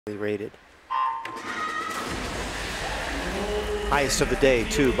Rated. Highest of the day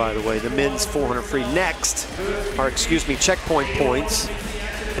too, by the way. The men's 400 free next, or excuse me, checkpoint points.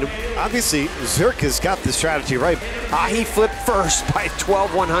 And obviously, Zirk has got the strategy right. He flipped first by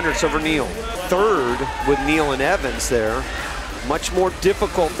 12 100ths over Neil. Third with Neil and Evans there. Much more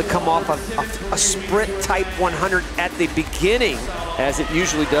difficult to come off a sprint type 100 at the beginning, as it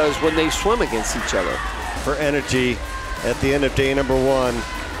usually does when they swim against each other. For energy at the end of day number one.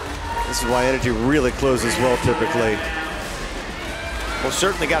 This is why energy really closes well typically. Well,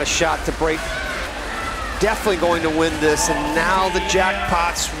 certainly got a shot to break. Definitely going to win this, and now the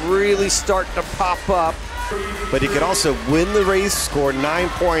jackpots really start to pop up. But he could also win the race, score 9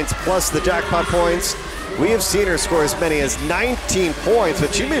 points plus the jackpot points. We have seen her score as many as 19 points,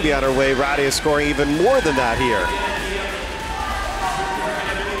 but she may be on her way. Rowdy is scoring even more than that here.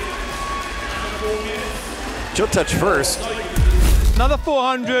 She'll touch first. Another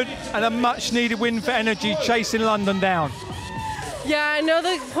 400 and a much needed win for energy, chasing London down. Yeah, I know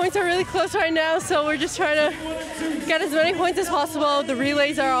the points are really close right now, so we're just trying to get as many points as possible. The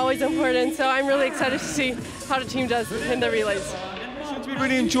relays are always important, so I'm really excited to see how the team does in the relays. Seem to be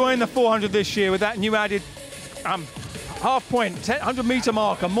really enjoying the 400 this year with that new added half point, 100-meter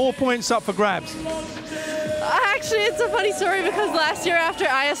marker, more points up for grabs. Actually, it's a funny story because last year after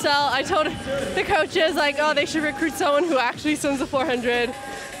ISL, I told the coaches, like, oh, they should recruit someone who actually swims the 400.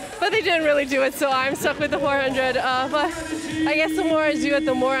 But they didn't really do it, so I'm stuck with the 400. But I guess the more I do it,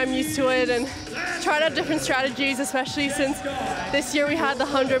 the more I'm used to it, and trying out different strategies, especially since this year we had the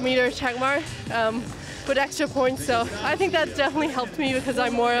 100-meter check mark with extra points. So I think that definitely helped me because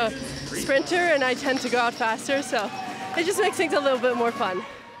I'm more a sprinter and I tend to go out faster. So it just makes things a little bit more fun.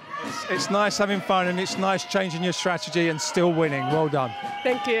 It's nice having fun, and it's nice changing your strategy and still winning. Well done.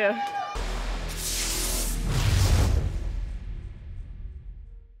 Thank you.